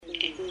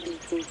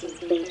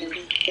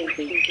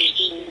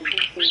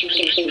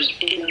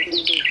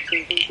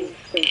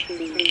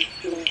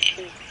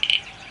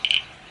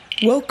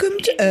Welcome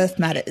to Earth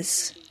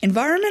Matters,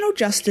 environmental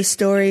justice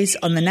stories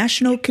on the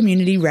National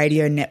Community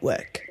Radio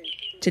Network.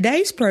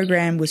 Today's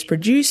program was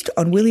produced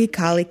on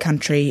Wiliakali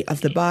country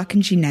of the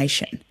Barkindji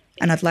Nation,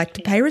 and I'd like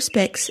to pay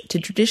respects to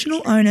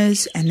traditional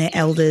owners and their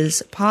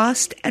elders,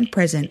 past and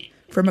present,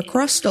 from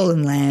across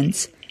stolen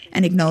lands,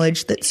 and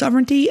acknowledge that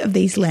sovereignty of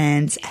these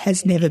lands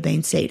has never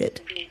been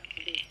ceded.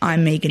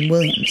 I'm Megan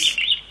Williams.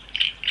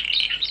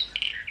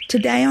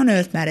 Today on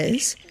Earth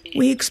Matters,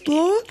 we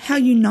explore how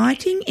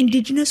uniting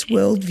Indigenous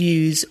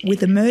worldviews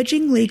with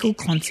emerging legal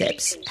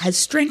concepts has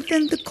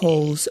strengthened the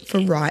calls for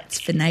rights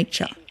for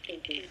nature.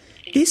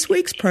 This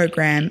week's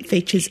program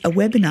features a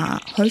webinar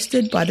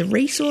hosted by the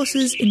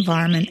Resources,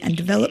 Environment and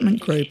Development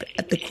Group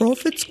at the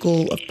Crawford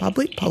School of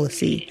Public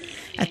Policy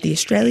at the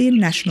Australian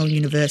National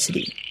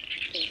University.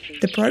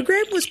 The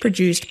program was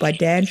produced by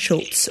Dan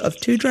Schultz of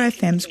 2Dry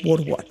FM's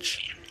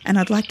Waterwatch, and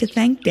I'd like to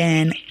thank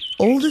Dan,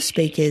 all the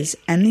speakers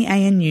and the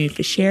ANU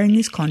for sharing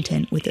this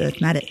content with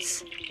Earth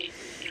Matters.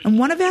 And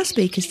one of our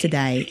speakers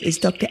today is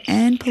Dr.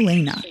 Anne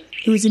Poelina,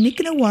 who is a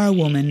Nicanawara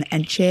woman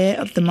and chair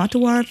of the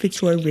Matawarra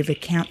Fitzroy River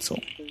Council.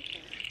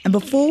 And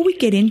before we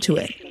get into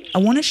it, I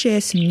want to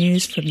share some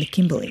news from the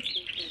Kimberley.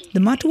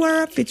 The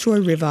Matawarra Fitzroy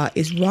River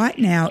is right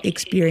now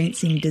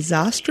experiencing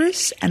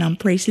disastrous and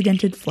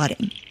unprecedented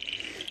flooding.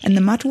 And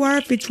the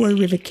Matawarra Fitzroy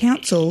River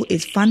Council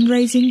is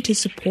fundraising to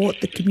support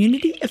the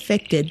community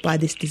affected by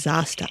this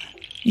disaster.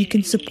 You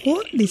can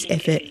support this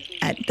effort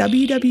at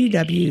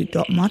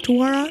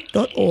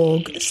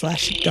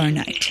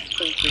www.matawarra.org/donate.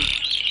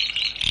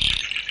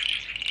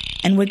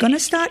 And we're going to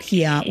start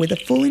here with a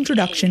full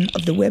introduction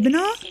of the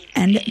webinar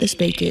and the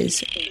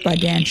speakers by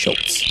Dan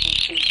Schultz.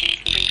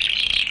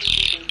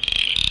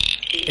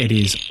 It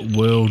is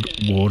World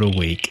Water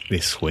Week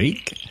this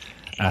week,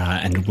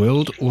 and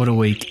World Water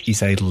Week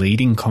is a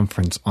leading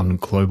conference on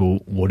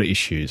global water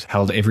issues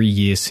held every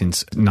year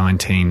since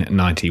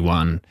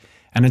 1991.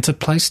 And it's a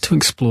place to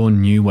explore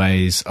new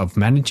ways of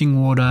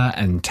managing water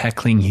and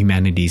tackling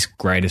humanity's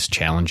greatest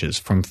challenges,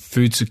 from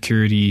food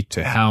security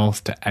to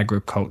health to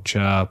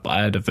agriculture,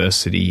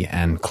 biodiversity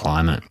and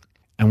climate.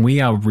 And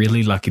we are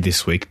really lucky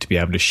this week to be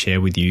able to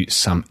share with you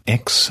some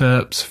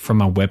excerpts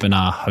from a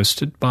webinar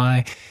hosted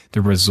by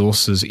the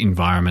Resources,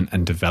 Environment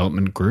and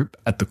Development Group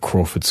at the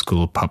Crawford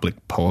School of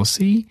Public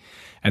Policy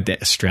at the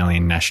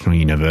Australian National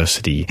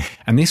University.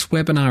 And this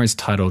webinar is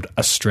titled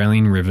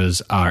Australian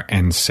Rivers Are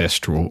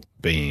Ancestral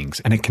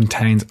Beings, and it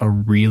contains a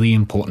really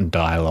important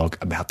dialogue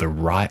about the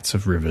rights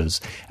of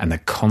rivers and the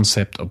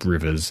concept of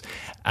rivers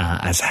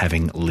as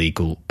having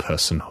legal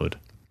personhood.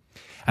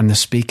 And the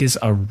speakers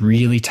are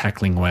really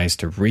tackling ways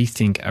to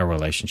rethink our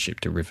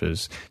relationship to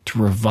rivers, to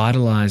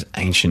revitalise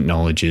ancient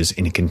knowledges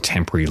in a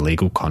contemporary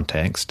legal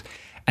context,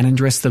 and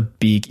address the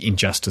big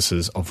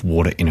injustices of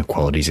water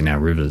inequalities in our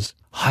rivers,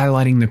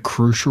 highlighting the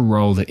crucial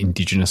role that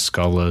Indigenous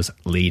scholars,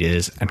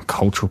 leaders and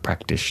cultural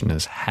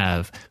practitioners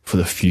have for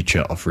the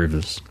future of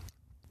rivers.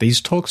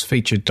 These talks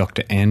featured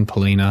Dr. Anne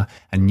Poelina,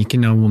 a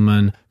Nicanawara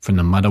woman from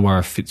the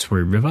Matawarra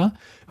Fitzroy River,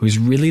 who is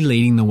really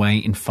leading the way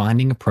in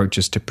finding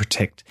approaches to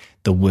protect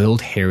the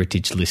World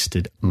Heritage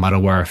listed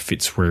Matawarra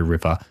Fitzroy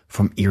River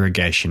from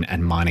irrigation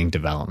and mining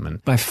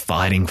development by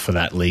fighting for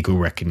that legal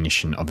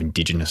recognition of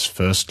Indigenous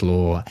first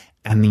law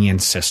and the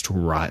ancestral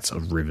rights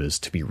of rivers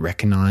to be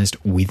recognised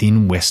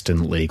within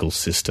Western legal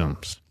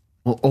systems.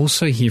 We'll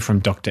also hear from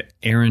Dr.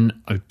 Erin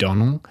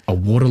O'Donnell, a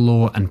water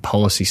law and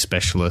policy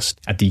specialist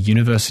at the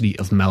University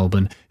of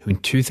Melbourne, who in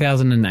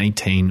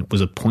 2018 was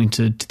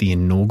appointed to the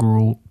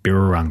inaugural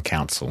Birrarung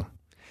Council.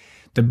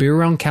 The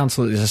Birrarung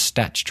Council is a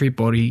statutory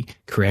body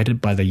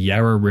created by the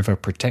Yarra River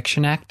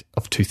Protection Act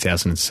of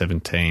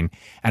 2017,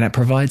 and it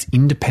provides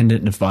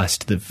independent advice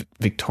to the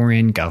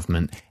Victorian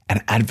government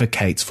and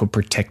advocates for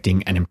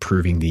protecting and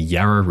improving the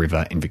Yarra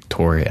River in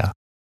Victoria.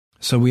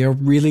 So we are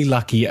really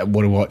lucky at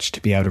Waterwatch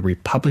to be able to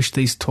republish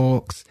these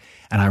talks,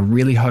 and I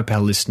really hope our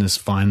listeners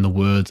find the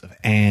words of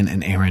Anne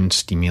and Erin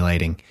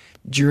stimulating.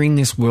 During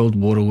this World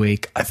Water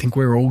Week, I think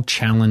we're all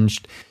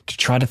challenged to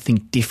try to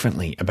think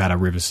differently about our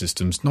river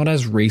systems, not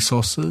as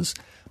resources,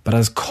 but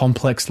as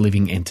complex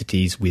living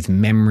entities with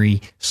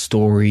memory,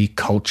 story,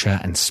 culture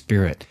and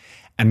spirit,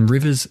 and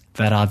rivers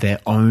that are their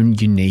own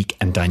unique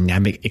and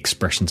dynamic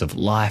expressions of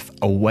life,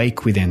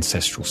 awake with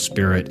ancestral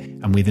spirit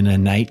and with an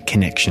innate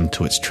connection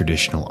to its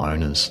traditional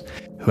owners,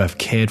 who have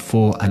cared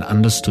for and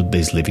understood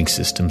these living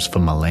systems for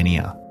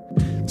millennia.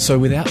 So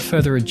without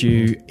further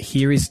ado,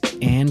 here is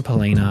Anne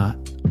Poelina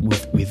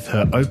with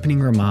her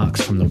opening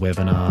remarks from the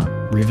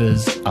webinar,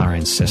 Rivers Are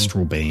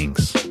Ancestral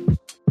Beings.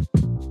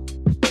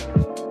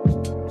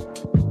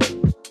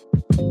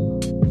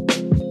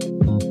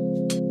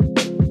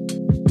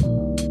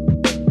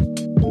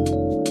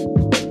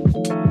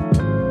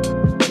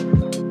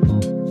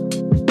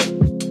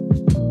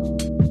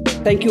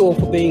 Thank you all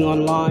for being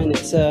online.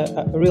 It's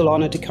a real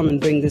honour to come and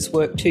bring this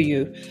work to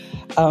you.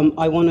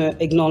 I want to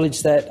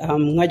acknowledge that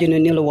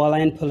ngajuna nila wala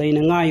Anne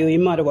Poelina ngayo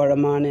imadawara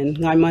manen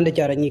ngai manda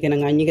jara nyigena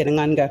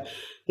nganga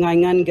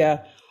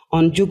Ngainganga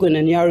on Jugun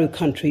and Yaru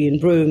country in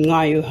Broome,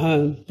 Ngayu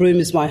home. Broome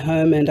is my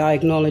home and I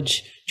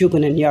acknowledge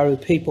Jugun and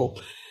Yaru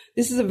people.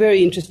 This is a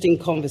very interesting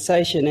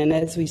conversation, and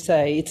as we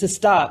say, it's a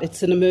start,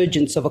 it's an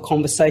emergence of a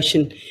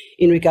conversation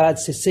in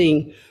regards to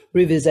seeing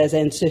rivers as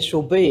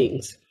ancestral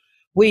beings.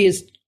 We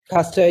as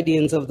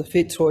custodians of the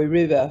Fitzroy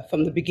River,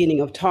 from the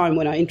beginning of time,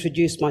 when I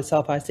introduced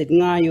myself, I said,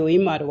 Ngayu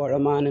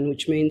Imarawaraman,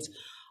 which means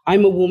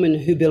I'm a woman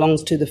who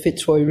belongs to the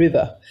Fitzroy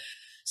River.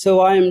 So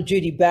I am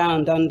duty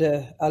bound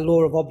under a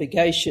law of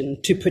obligation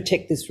to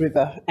protect this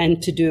river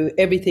and to do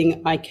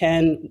everything I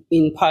can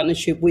in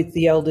partnership with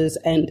the elders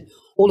and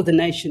all of the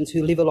nations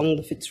who live along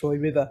the Fitzroy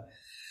River.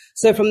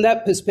 So from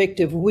that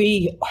perspective,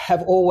 we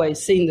have always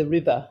seen the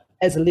river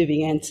as a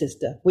living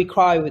ancestor. We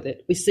cry with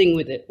it, we sing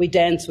with it, we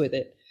dance with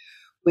it.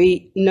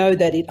 We know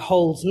that it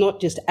holds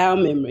not just our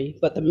memory,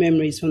 but the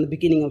memories from the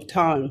beginning of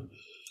time.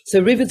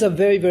 So rivers are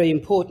very, very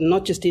important,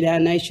 not just in our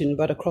nation,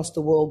 but across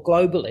the world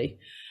globally.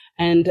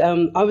 And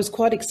I was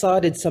quite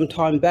excited some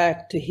time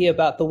back to hear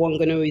about the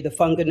Wanganui, the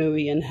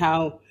Whanganui, and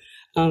how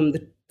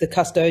the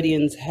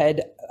custodians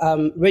had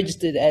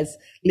registered as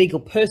legal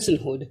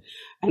personhood.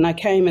 And I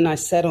came and I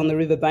sat on the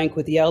riverbank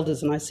with the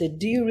elders and I said,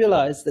 do you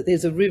realise that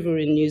there's a river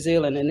in New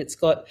Zealand and it's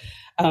got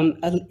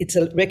it's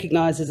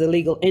recognised as a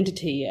legal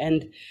entity,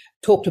 and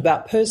talked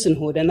about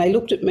personhood? And they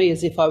looked at me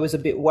as if I was a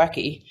bit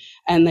wacky,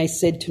 and they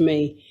said to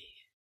me,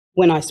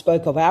 when I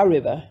spoke of our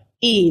river,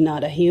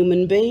 not a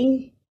human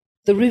being.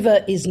 The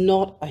river is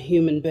not a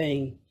human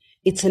being.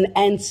 It's an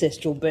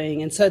ancestral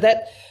being. And so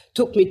that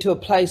took me to a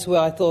place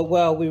where I thought,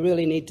 well, we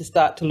really need to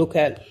start to look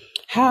at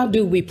how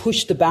do we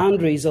push the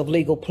boundaries of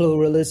legal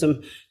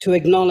pluralism to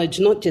acknowledge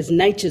not just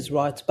nature's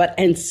rights, but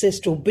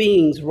ancestral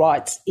beings'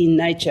 rights in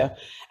nature,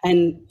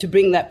 and to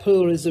bring that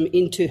pluralism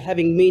into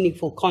having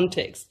meaningful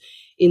context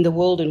in the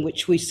world in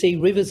which we see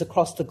rivers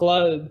across the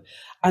globe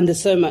under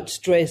so much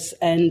stress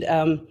and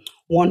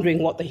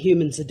wondering what the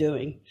humans are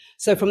doing.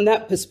 So from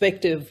that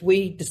perspective,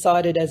 we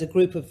decided as a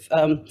group of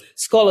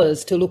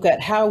scholars to look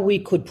at how we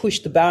could push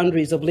the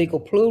boundaries of legal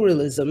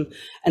pluralism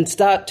and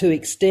start to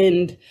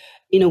extend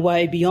in a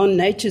way beyond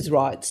nature's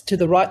rights to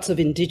the rights of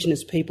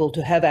Indigenous people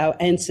to have our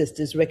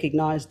ancestors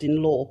recognised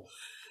in law.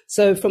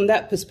 So from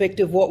that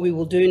perspective, what we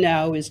will do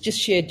now is just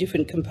share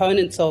different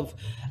components of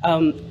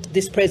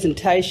this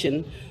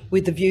presentation,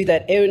 with the view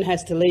that Erin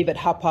has to leave at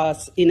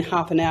in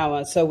half an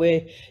hour. So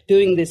we're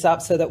doing this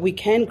up so that we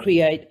can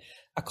create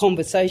a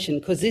conversation,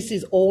 because this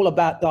is all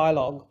about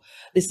dialogue.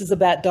 This is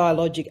about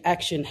dialogic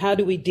action. How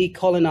do we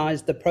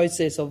decolonise the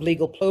process of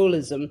legal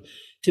pluralism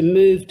to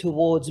move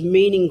towards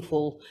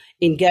meaningful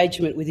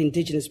engagement with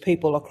Indigenous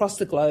people across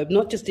the globe,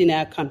 not just in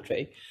our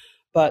country,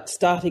 but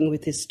starting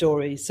with this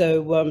story.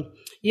 So,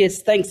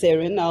 yes, thanks,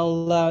 Erin.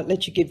 I'll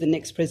let you give the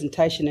next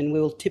presentation and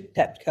we'll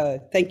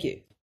tip-tap-go. Thank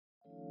you.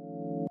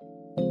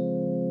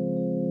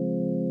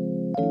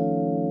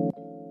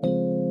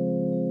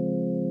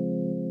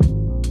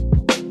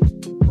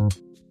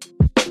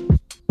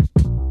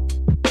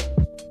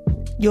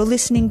 You're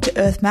listening to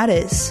Earth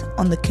Matters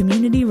on the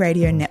Community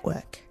Radio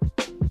Network.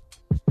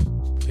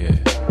 Yeah,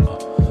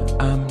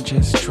 I'm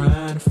just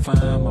trying to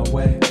find my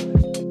way.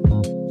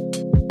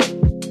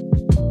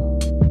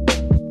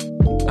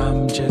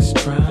 I'm just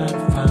trying to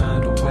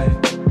find a way.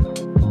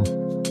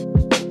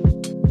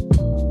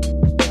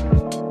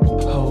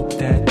 Hope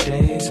that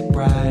day's a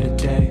brighter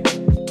day.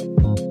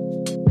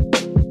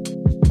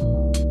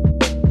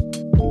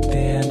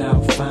 Then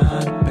I'll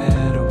find a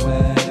better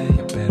way,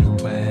 a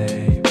better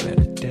way, a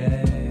better day.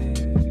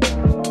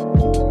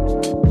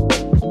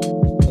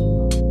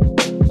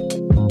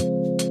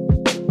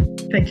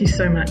 Thank you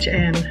so much,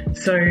 Anne.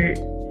 So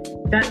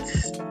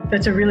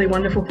that's a really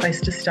wonderful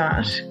place to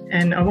start.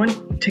 And I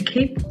want to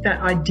keep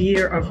that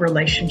idea of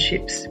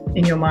relationships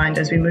in your mind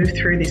as we move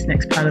through this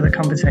next part of the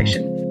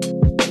conversation.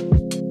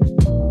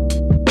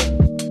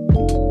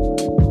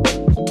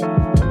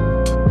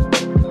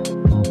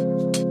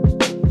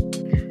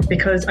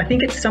 Because I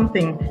think it's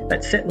something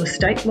that settler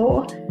state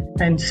law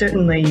and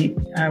certainly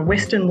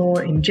Western law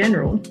in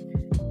general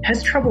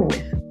has trouble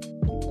with.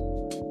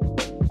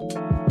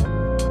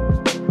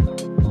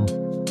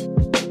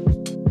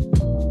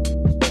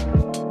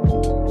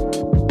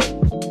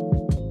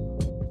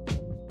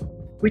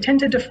 We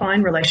tend to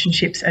define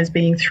relationships as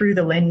being through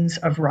the lens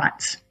of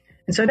rights.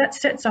 And so that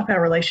sets up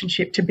our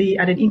relationship to be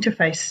at an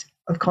interface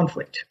of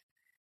conflict.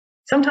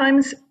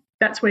 Sometimes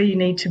that's where you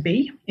need to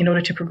be in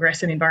order to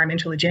progress an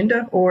environmental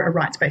agenda or a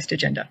rights-based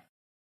agenda.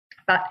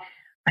 But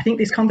I think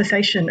this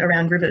conversation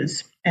around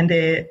rivers and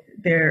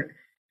their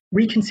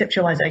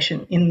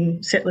reconceptualization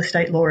in settler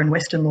state law and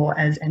Western law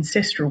as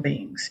ancestral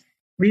beings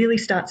really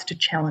starts to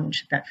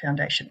challenge that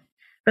foundation.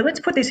 But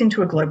let's put this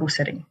into a global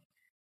setting.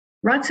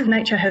 Rights of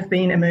nature have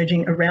been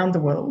emerging around the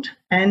world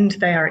and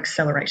they are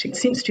accelerating.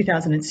 Since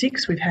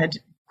 2006, we've had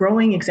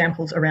growing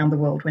examples around the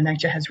world where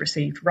nature has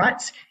received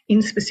rights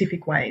in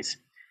specific ways.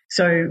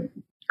 So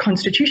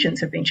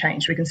constitutions have been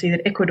changed. We can see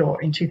that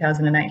Ecuador in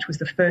 2008 was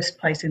the first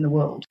place in the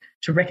world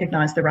to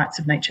recognise the rights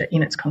of nature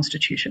in its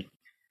constitution.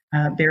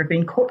 There have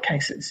been court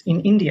cases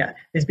in India.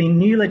 There's been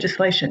new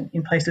legislation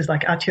in places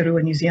like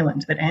Aotearoa, New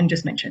Zealand, that Anne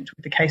just mentioned,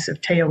 with the case of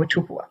Te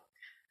Awatupua.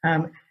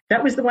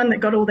 That was the one that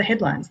got all the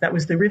headlines. That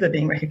was the river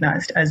being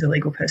recognised as a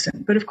legal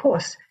person. But of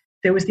course,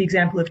 there was the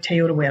example of Te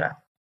Urewera,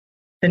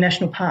 the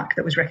national park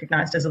that was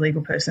recognised as a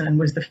legal person and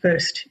was the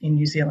first in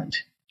New Zealand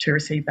to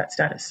receive that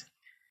status.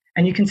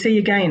 And you can see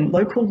again,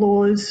 local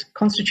laws,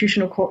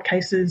 constitutional court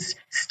cases,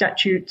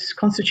 statutes,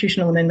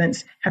 constitutional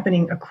amendments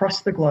happening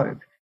across the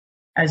globe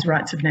as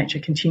rights of nature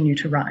continue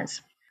to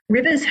rise.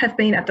 Rivers have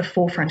been at the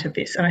forefront of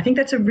this. And I think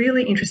that's a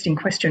really interesting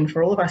question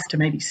for all of us to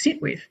maybe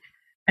sit with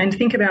and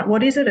think about,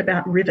 what is it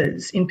about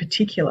rivers in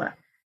particular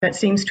that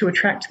seems to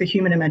attract the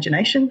human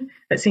imagination,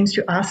 that seems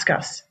to ask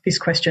us this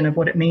question of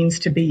what it means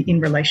to be in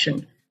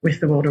relation with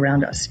the world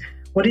around us.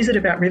 What is it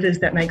about rivers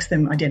that makes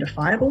them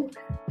identifiable,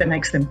 that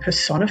makes them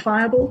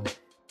personifiable,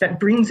 that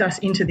brings us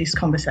into this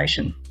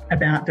conversation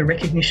about the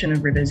recognition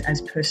of rivers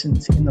as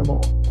persons in the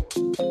law?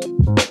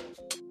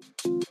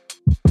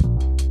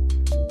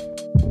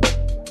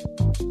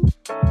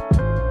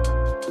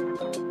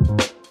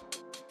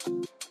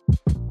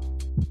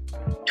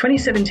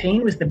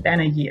 "2017 was the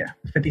banner year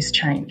for this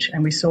change,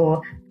 and we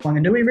saw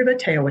Wanganui River,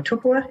 Te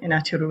Awatupua in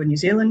Aotearoa, New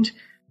Zealand,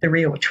 the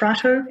Rio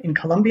Atrato in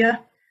Colombia,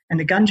 and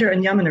the Gunja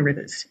and Yamuna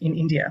rivers in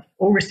India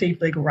all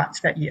received legal rights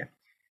that year.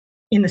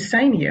 In the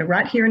same year,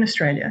 right here in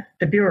Australia,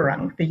 the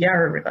Birrarung, the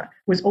Yarra River,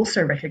 was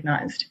also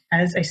recognised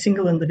as a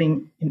single and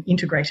living and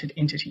integrated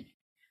entity.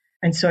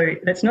 And so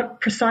that's not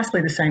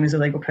precisely the same as a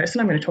legal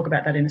person. I'm going to talk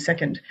about that in a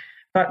second.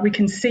 But we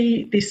can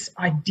see this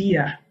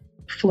idea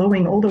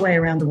flowing all the way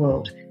around the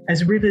world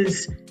as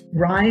rivers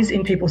rise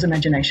in people's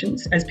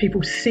imaginations, as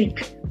people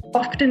seek,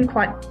 often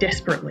quite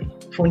desperately,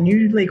 for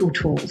new legal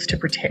tools to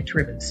protect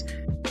rivers.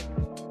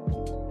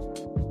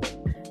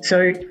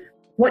 So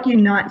what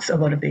unites a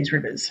lot of these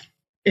rivers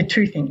are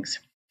two things.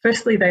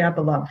 Firstly, they are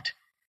beloved.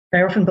 They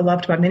are often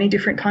beloved by many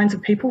different kinds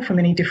of people for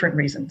many different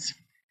reasons.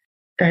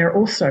 They are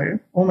also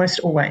almost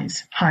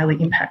always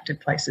highly impacted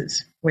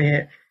places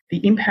where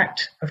the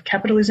impact of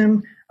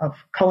capitalism, of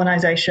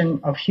colonisation,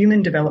 of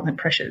human development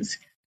pressures,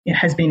 it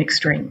has been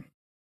extreme.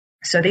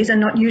 So these are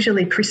not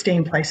usually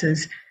pristine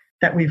places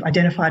that we've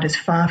identified as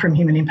far from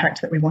human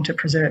impact that we want to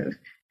preserve.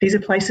 These are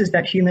places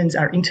that humans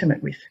are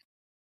intimate with.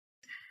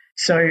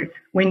 So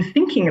when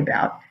thinking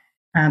about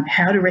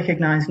how to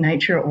recognise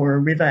nature or a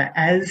river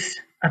as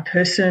a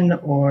person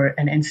or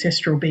an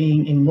ancestral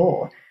being in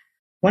law,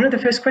 one of the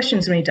first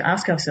questions we need to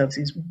ask ourselves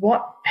is,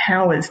 what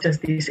powers does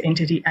this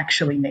entity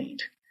actually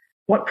need?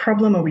 What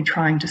problem are we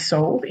trying to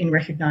solve in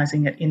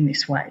recognising it in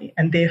this way?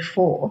 And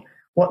therefore,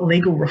 what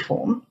legal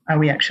reform are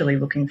we actually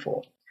looking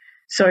for?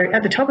 So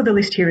at the top of the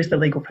list here is the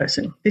legal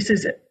person. This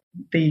is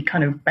the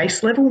kind of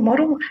base level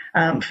model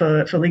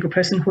for legal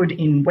personhood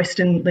in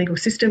Western legal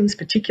systems,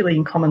 particularly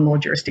in common law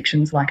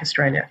jurisdictions like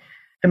Australia.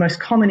 The most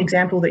common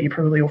example that you're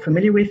probably all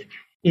familiar with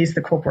is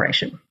the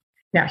corporation.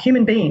 Now,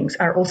 human beings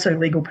are also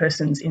legal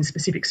persons in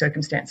specific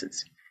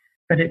circumstances,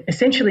 but it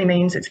essentially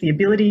means it's the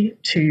ability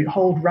to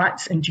hold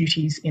rights and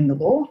duties in the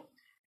law.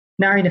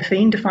 Nari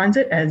Nafeen defines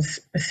it as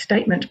a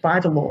statement by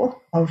the law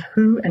of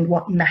who and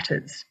what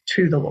matters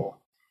to the law.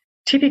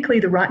 Typically,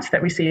 the rights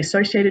that we see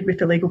associated with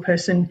the legal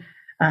person,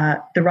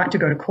 the right to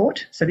go to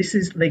court. So this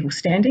is legal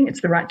standing.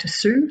 It's the right to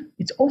sue.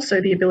 It's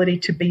also the ability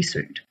to be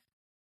sued.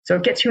 So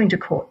it gets you into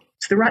court.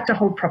 It's the right to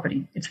hold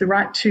property. It's the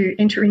right to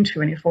enter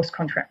into and enforce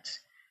contracts.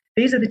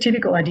 These are the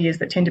typical ideas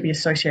that tend to be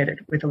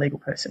associated with a legal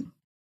person.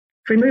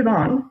 If we move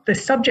on, the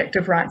subject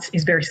of rights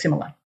is very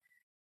similar.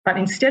 But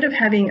instead of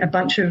having a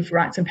bunch of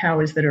rights and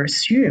powers that are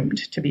assumed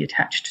to be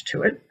attached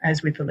to it,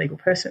 as with the legal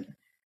person,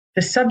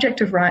 the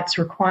subject of rights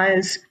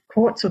requires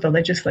courts or the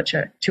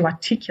legislature to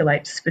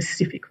articulate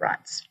specific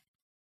rights.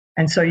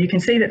 And so you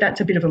can see that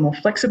that's a bit of a more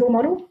flexible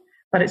model,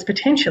 but it's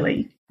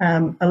potentially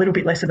a little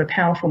bit less of a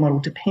powerful model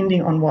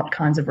depending on what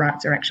kinds of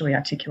rights are actually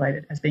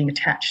articulated as being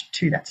attached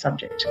to that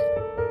subject.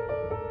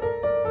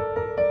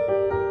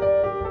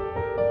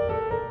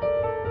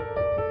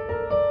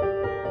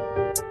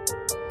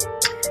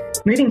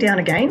 Moving down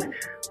again,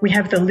 we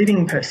have the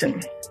living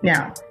person.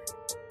 Now,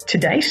 to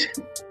date,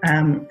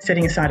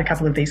 setting aside a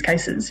couple of these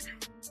cases,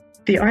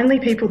 the only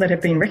people that have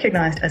been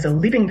recognised as a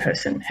living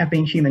person have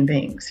been human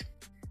beings.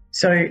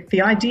 So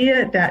the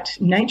idea that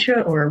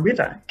nature or a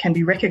river can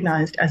be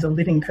recognised as a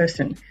living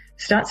person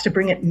starts to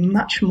bring it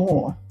much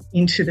more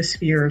into the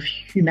sphere of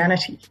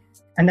humanity,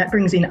 and that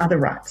brings in other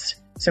rights.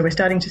 So we're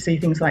starting to see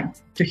things like,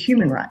 do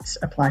human rights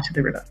apply to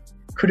the river?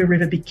 Could a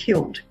river be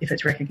killed if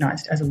it's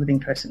recognised as a living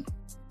person?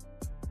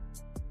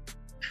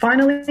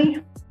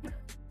 Finally,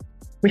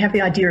 we have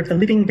the idea of the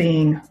living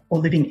being or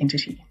living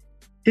entity.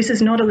 This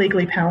is not a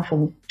legally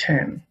powerful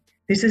term.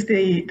 This is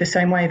the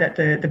same way that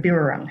the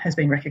Birrarung has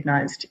been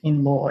recognised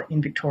in law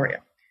in Victoria.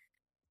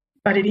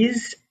 But it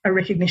is a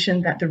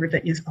recognition that the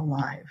river is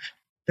alive.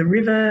 The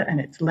river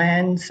and its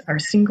lands are a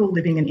single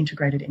living and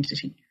integrated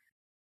entity.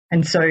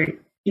 And so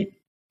it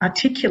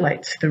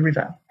articulates the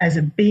river as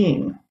a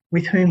being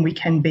with whom we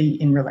can be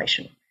in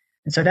relation.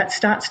 And so that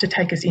starts to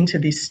take us into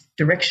this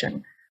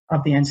direction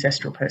of the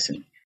ancestral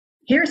person.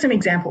 here are some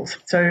examples.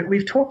 So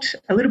we've talked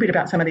a little bit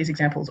about some of these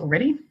examples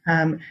already.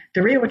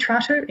 The Rio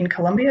Atrato in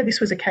Colombia,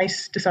 this was a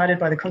case decided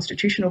by the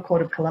Constitutional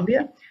Court of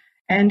Colombia,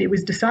 and it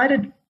was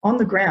decided on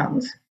the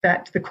grounds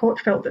that the court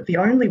felt that the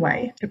only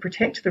way to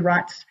protect the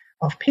rights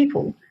of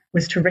people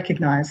was to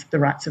recognise the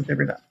rights of the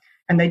river.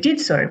 And they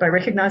did so by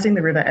recognising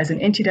the river as an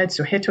entidad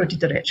sujeto de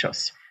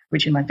derechos,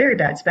 which in my very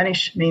bad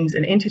Spanish means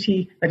an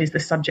entity that is the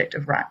subject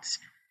of rights.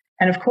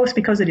 And of course,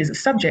 because it is a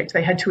subject,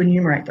 they had to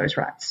enumerate those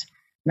rights.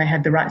 And they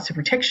had the rights to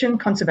protection,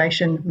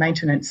 conservation,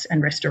 maintenance,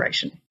 and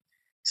restoration.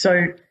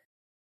 So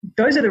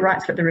those are the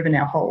rights that the river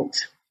now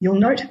holds. You'll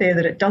note there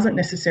that it doesn't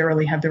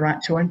necessarily have the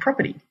right to own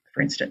property,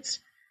 for instance.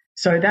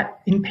 So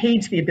that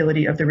impedes the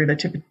ability of the river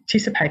to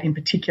participate in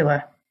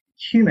particular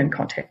human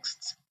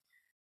contexts.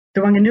 The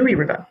Wanganui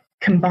River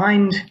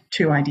combined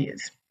two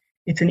ideas.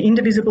 It's an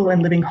indivisible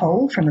and living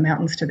whole from the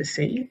mountains to the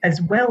sea,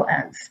 as well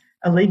as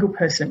a legal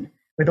person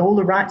with all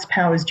the rights,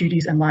 powers,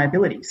 duties, and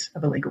liabilities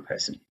of a legal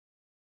person.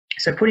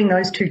 So putting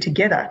those two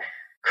together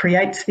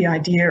creates the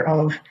idea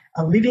of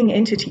a living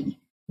entity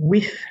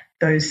with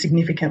those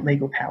significant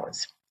legal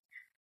powers.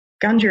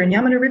 Gunja and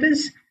Yamuna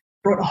rivers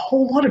brought a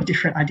whole lot of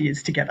different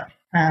ideas together.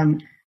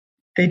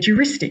 They're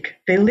juristic,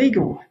 they're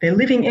legal, they're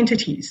living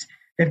entities.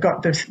 They've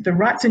got the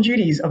rights and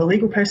duties of a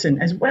legal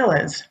person as well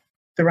as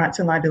the rights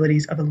and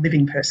liabilities of a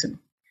living person.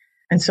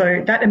 And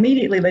so that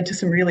immediately led to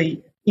some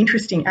really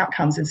interesting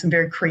outcomes and some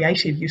very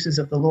creative uses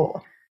of the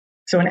law.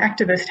 So an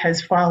activist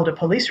has filed a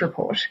police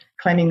report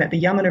claiming that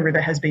the Yamuna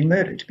River has been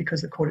murdered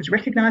because the court has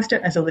recognised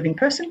it as a living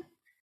person,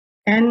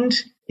 and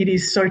it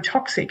is so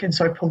toxic and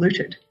so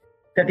polluted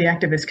that the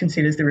activist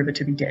considers the river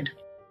to be dead.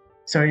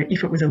 So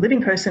if it was a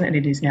living person and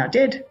it is now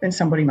dead, then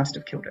somebody must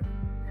have killed it.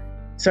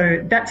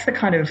 So that's the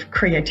kind of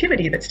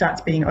creativity that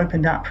starts being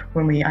opened up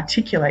when we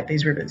articulate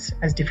these rivers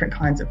as different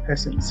kinds of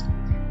persons.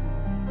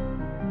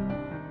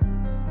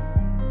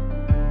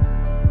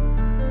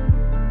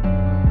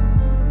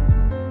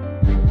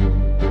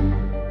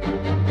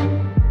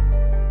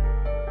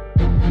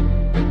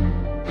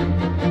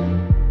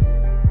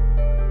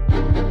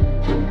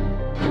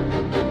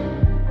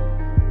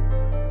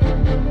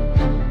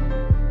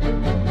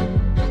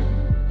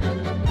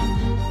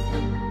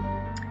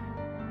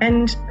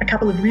 And a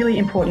couple of really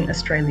important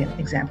Australian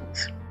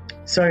examples.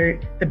 So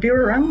the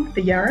Birrarung,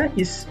 the Yarra,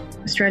 is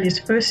Australia's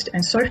first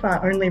and so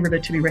far only river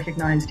to be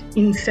recognised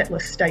in settler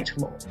state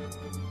law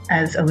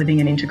as a living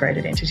and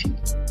integrated entity.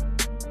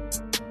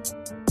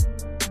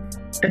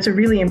 That's a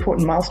really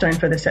important milestone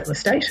for the settler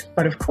state,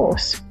 but of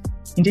course,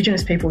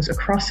 Indigenous peoples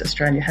across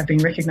Australia have been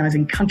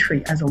recognising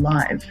country as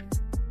alive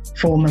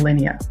for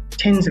millennia,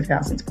 tens of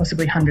thousands,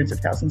 possibly hundreds of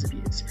thousands of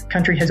years.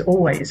 Country has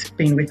always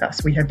been with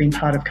us. We have been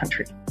part of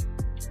country.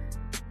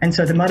 And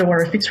so the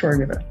Muddawarra Fitzroy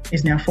River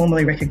is now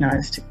formally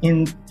recognised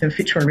in the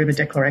Fitzroy River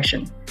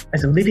Declaration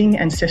as a living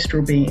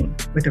ancestral being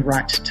with a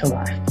right to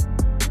life.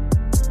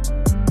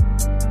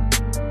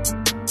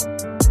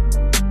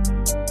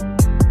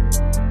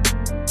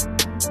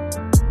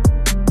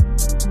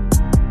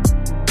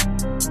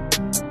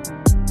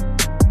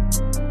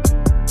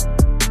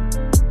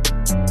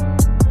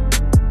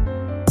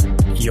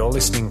 You're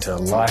listening to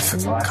Life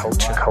and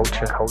Culture,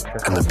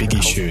 and the Big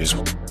Issues.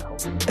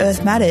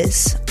 Earth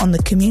Matters on the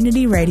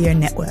Community Radio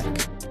Network.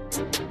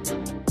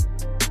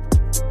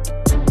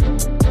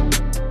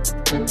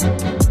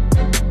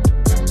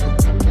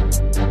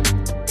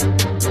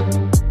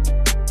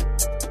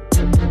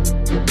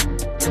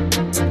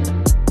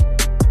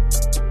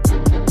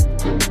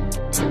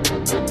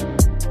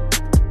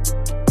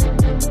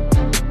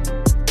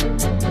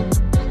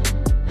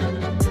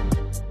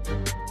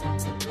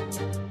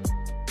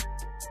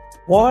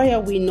 Why are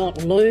we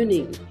not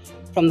learning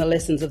from the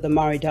lessons of the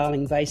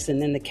Murray-Darling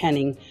Basin and the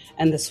Canning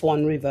and the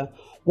Swan River?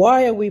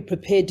 Why are we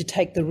prepared to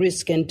take the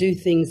risk and do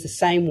things the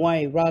same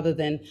way rather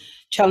than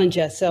challenge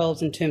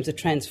ourselves in terms of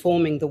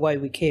transforming the way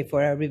we care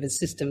for our river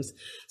systems?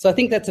 So I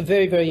think that's a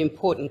very, very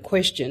important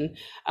question,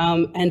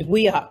 and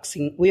we are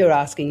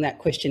asking that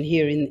question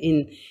here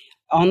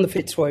on the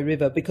Fitzroy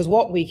River, because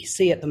what we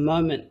see at the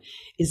moment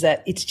is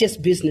that it's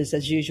just business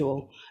as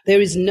usual.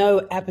 There is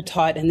no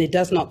appetite, and there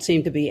does not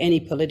seem to be any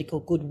political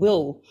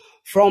goodwill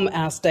from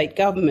our state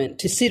government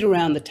to sit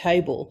around the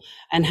table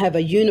and have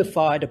a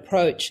unified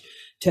approach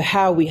to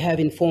how we have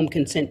informed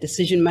consent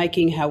decision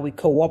making, how we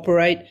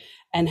cooperate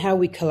and how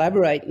we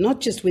collaborate, not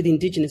just with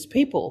Indigenous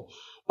people,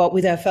 but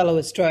with our fellow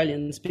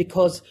Australians,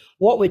 because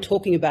what we're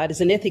talking about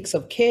is an ethics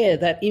of care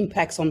that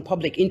impacts on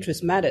public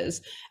interest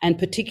matters, and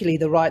particularly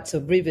the rights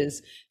of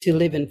rivers to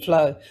live and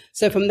flow.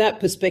 So from that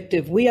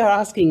perspective, we are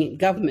asking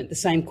government the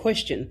same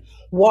question.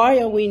 Why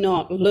are we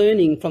not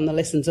learning from the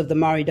lessons of the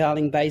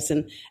Murray-Darling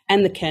Basin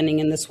and the Canning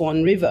and the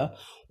Swan River?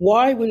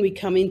 Why, when we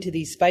come into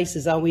these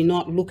spaces, are we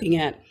not looking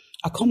at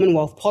a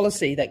Commonwealth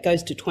policy that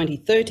goes to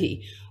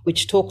 2030,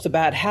 which talks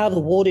about how the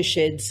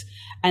watersheds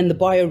and the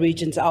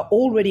bioregions are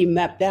already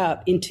mapped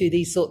out into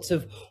these sorts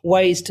of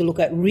ways to look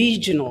at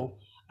regional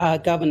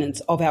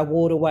governance of our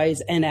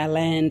waterways and our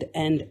land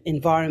and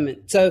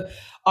environment. So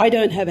I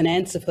don't have an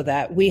answer for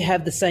that. We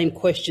have the same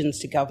questions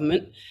to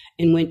government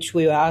in which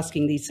we are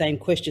asking these same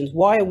questions.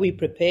 Why are we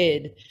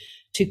prepared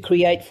to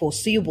create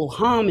foreseeable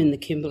harm in the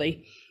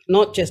Kimberley,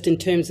 not just in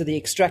terms of the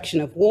extraction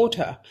of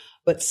water,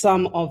 but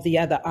some of the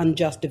other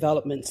unjust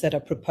developments that are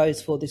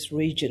proposed for this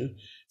region?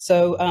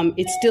 So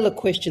it's still a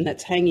question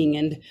that's hanging,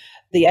 and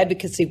the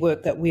advocacy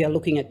work that we are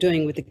looking at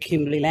doing with the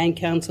Kimberley Land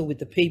Council, with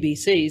the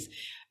PBCs,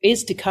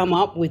 is to come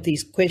up with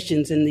these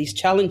questions and these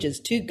challenges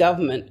to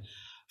government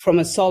from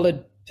a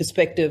solid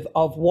perspective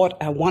of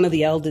what one of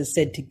the elders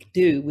said to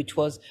do, which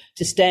was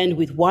to stand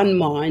with one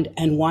mind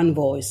and one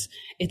voice.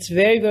 It's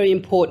very, very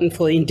important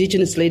for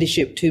Indigenous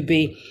leadership to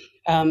be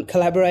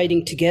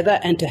collaborating together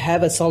and to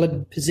have a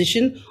solid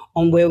position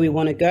on where we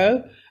want to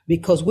go,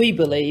 because we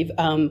believe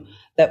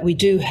that we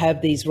do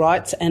have these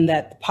rights, and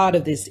that part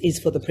of this is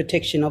for the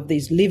protection of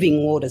these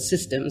living water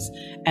systems,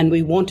 and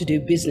we want to do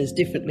business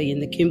differently in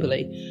the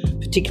Kimberley,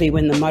 particularly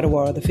when the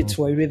Muttawarra, the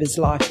Fitzroy River's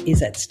life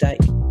is at stake.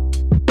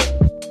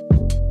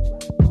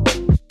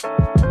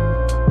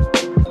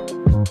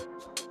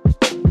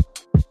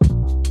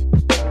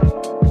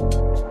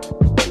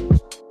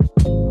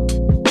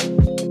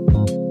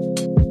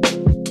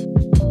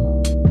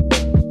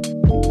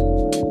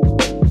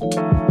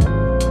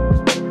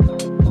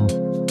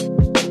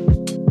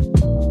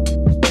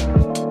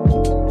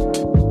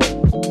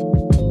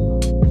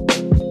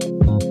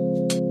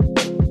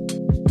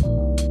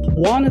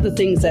 One of the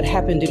things that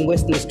happened in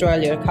Western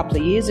Australia a couple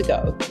of years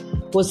ago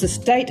was the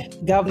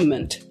state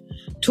government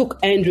took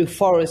Andrew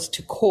Forrest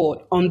to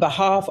court on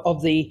behalf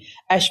of the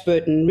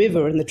Ashburton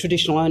River and the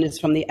traditional owners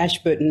from the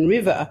Ashburton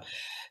River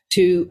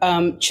to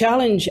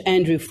challenge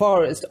Andrew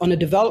Forrest on a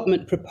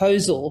development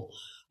proposal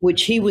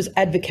which he was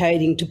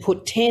advocating to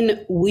put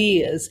 10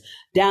 weirs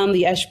down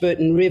the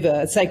Ashburton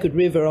River, a sacred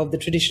river of the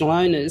traditional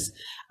owners,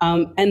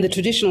 and the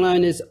traditional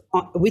owners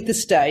with the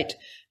state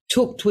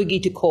took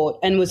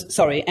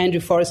Andrew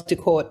Forrest to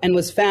court and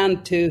was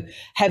found to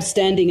have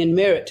standing and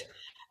merit.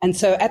 And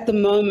so at the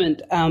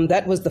moment,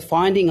 that was the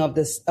finding of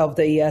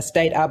the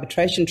State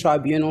Arbitration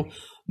Tribunal.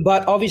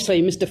 But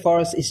obviously, Mr.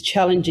 Forrest is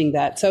challenging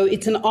that. So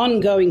it's an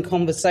ongoing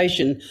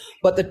conversation.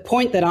 But the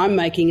point that I'm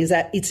making is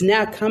that it's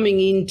now coming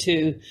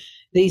into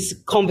these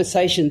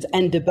conversations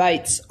and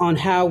debates on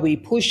how we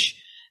push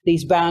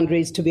these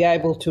boundaries to be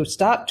able to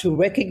start to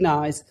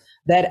recognise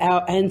that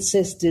our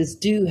ancestors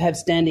do have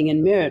standing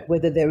and merit,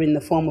 whether they're in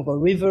the form of a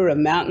river, a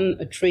mountain,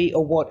 a tree,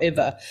 or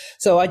whatever.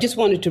 So I just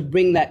wanted to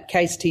bring that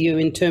case to you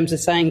in terms of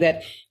saying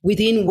that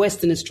within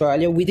Western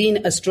Australia,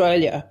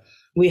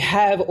 we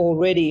have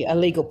already a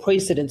legal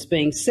precedence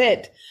being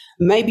set,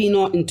 maybe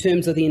not in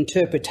terms of the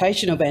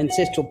interpretation of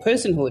ancestral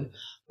personhood,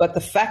 but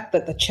the fact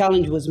that the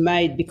challenge was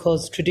made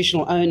because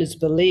traditional owners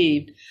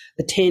believed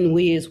the 10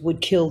 weirs would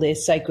kill their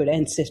sacred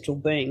ancestral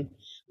being,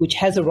 which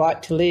has a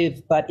right to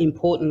live, but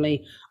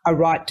importantly, a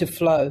right to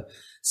flow.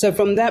 So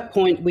from that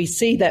point, we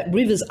see that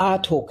rivers are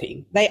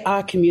talking. They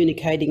are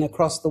communicating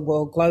across the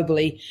world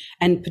globally,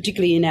 and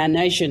particularly in our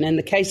nation. And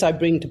the case I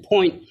bring to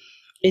point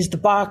is the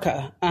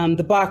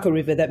Barker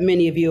River that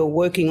many of you are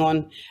working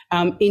on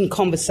in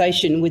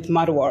conversation with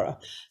Muttawarra.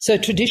 So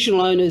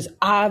traditional owners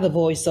are the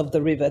voice of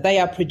the river. They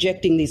are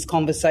projecting this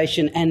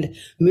conversation and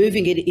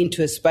moving it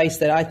into a space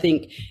that I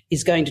think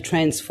is going to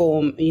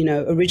transform,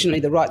 originally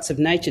the rights of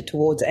nature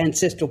towards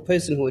ancestral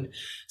personhood.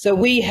 So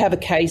we have a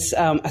case,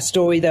 a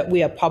story that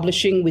we are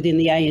publishing within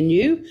the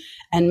ANU,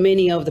 and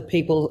many of the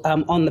people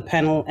on the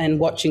panel and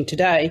watching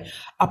today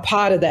are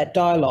part of that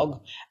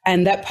dialogue.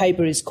 And that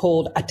paper is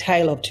called A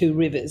Tale of Two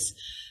Rivers.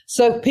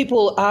 So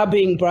people are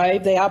being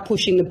brave. They are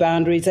pushing the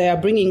boundaries. They are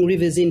bringing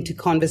rivers into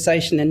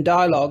conversation and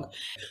dialogue.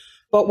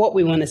 But what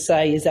we want to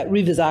say is that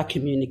rivers are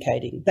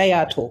communicating. They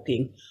are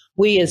talking.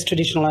 We as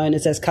traditional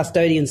owners, as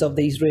custodians of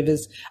these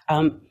rivers,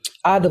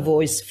 are the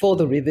voice for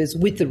the rivers,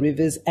 with the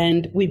rivers.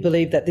 And we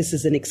believe that this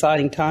is an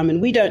exciting time.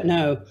 And we don't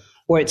know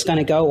where it's going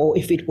to go or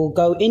if it will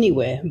go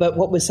anywhere. But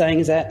what we're saying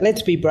is that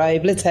let's be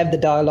brave, let's have the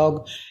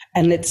dialogue,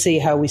 and let's see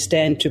how we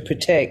stand to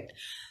protect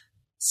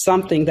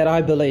something that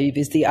I believe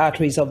is the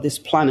arteries of this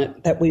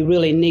planet that we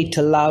really need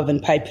to love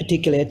and pay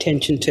particular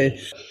attention to.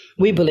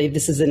 We believe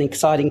this is an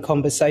exciting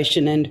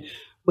conversation, and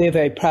we're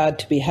very proud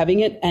to be having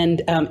it.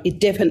 And it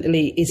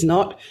definitely is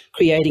not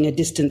creating a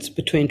distance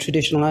between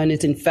traditional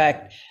owners. In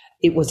fact,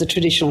 it was the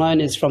traditional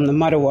owners from the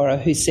Muttawarra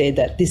who said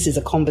that this is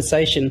a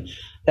conversation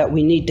that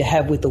we need to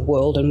have with the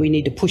world, and we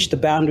need to push the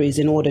boundaries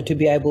in order to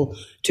be able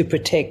to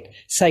protect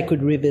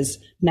sacred rivers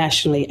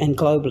nationally and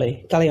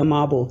globally. Galia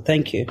Marble,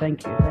 thank you.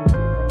 Thank you.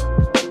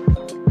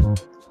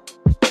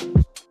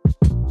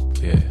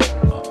 Yeah,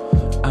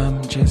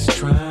 I'm just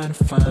trying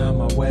to find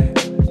my way.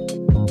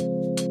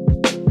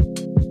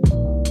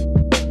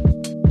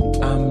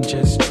 I'm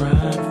just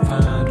trying to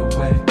find a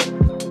way.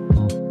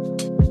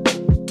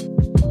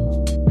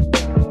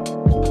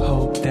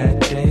 Hope that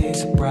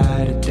day's a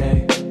brighter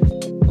day.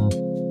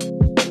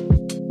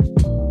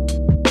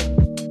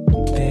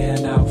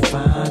 Then I'll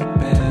find a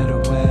better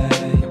way,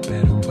 a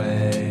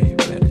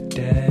better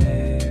day.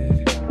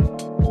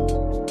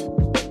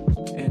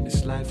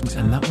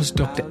 And that was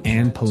Dr.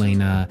 Anne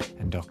Poelina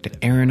and Dr.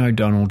 Erin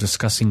O'Donnell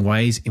discussing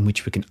ways in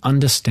which we can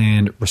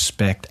understand,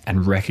 respect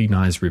and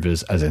recognise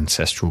rivers as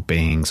ancestral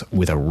beings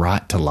with a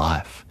right to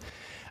life.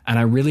 And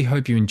I really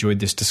hope you enjoyed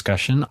this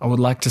discussion. I would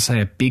like to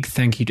say a big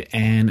thank you to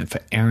Anne and for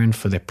Erin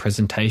for their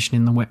presentation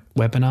in the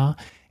webinar.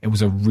 It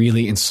was a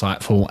really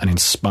insightful and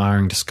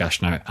inspiring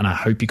discussion, and I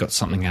hope you got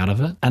something out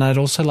of it. And I'd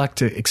also like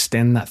to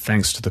extend that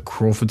thanks to the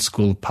Crawford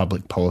School of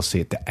Public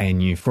Policy at the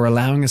ANU for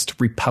allowing us to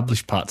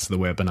republish parts of the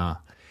webinar.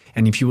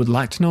 And if you would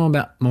like to know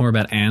more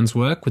about Anne's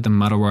work with the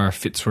Muttawarra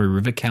Fitzroy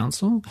River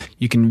Council,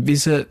 you can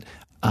visit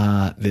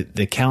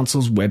the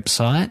council's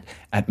website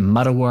at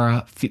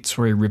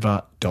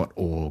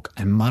muttawarrafitzroyriver.org.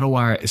 And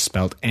Muttawarra is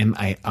spelled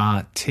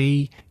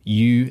MARTUWARRA.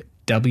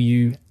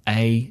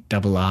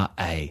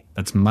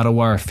 That's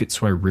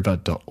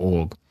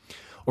muttawarrafitzroyriver.org.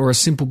 Or a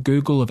simple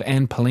Google of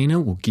Anne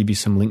Poelina will give you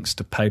some links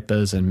to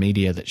papers and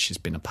media that she's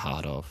been a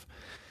part of.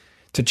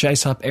 To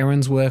chase up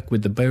Erin's work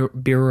with the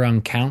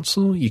Birrarung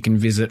Council, you can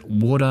visit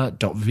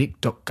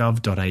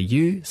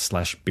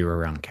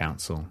water.vic.gov.au/Birrarung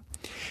Council.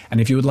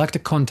 And if you would like to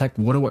contact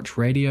Waterwatch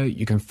Radio,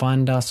 you can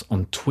find us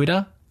on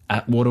Twitter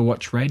at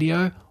Waterwatch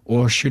Radio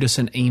or shoot us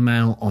an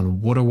email on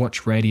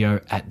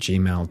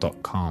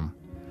waterwatchradio@gmail.com.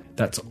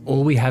 That's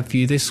all we have for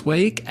you this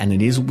week, and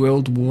it is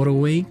World Water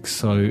Week,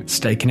 so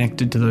stay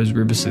connected to those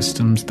river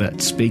systems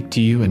that speak to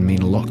you and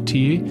mean a lot to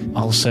you.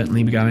 I'll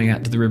certainly be going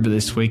out to the river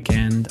this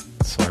weekend,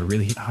 so I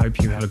really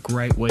hope you have a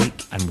great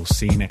week, and we'll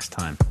see you next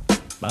time.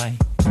 Bye.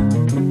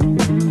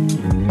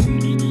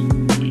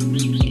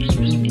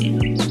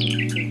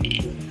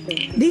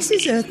 This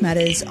is Earth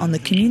Matters on the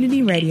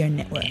Community Radio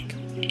Network,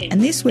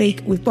 and this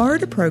week we've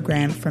borrowed a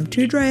program from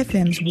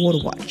 2DRY-FM's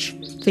Waterwatch,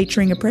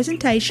 featuring a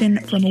presentation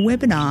from a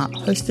webinar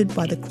hosted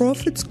by the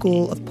Crawford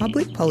School of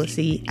Public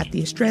Policy at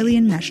the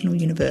Australian National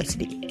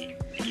University.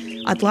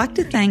 I'd like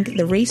to thank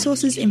the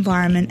Resources,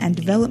 Environment and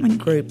Development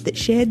Group that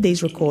shared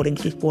these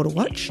recordings with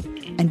Waterwatch,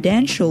 and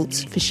Dan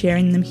Schultz for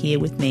sharing them here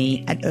with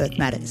me at Earth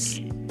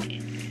Matters.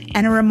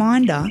 And a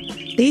reminder,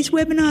 these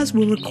webinars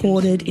were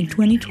recorded in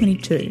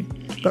 2022,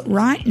 but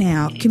right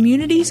now,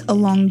 communities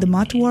along the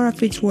Muttawarra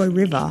Fitzroy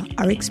River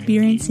are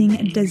experiencing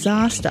a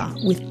disaster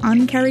with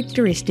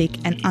uncharacteristic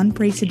and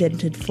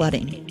unprecedented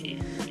flooding.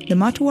 The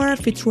Muttawarra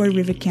Fitzroy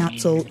River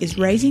Council is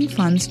raising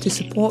funds to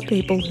support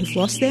people who've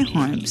lost their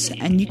homes,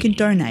 and you can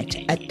donate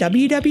at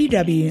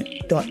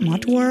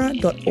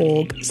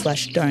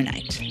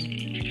www.muttawarra.org/donate.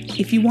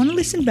 If you want to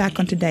listen back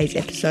on today's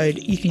episode,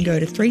 you can go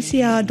to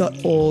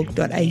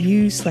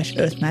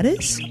 3cr.org.au/Earth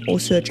Matters or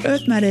search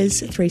Earth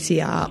Matters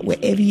 3CR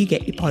wherever you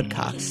get your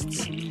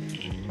podcasts.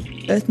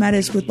 Earth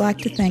Matters would like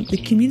to thank the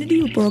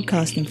Community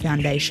Broadcasting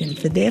Foundation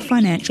for their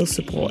financial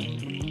support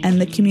and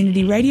the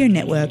Community Radio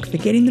Network for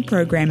getting the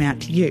program out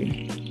to you.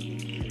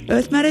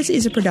 Earth Matters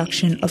is a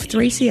production of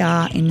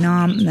 3CR in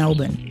Naarm,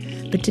 Melbourne,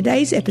 but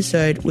today's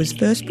episode was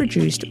first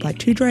produced by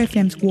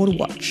 2DRY-FM's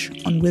Waterwatch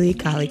on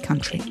Wilyakalli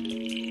Country.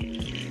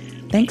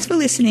 Thanks for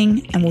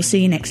listening, and we'll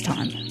see you next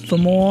time for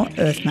more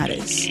Earth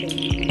Matters.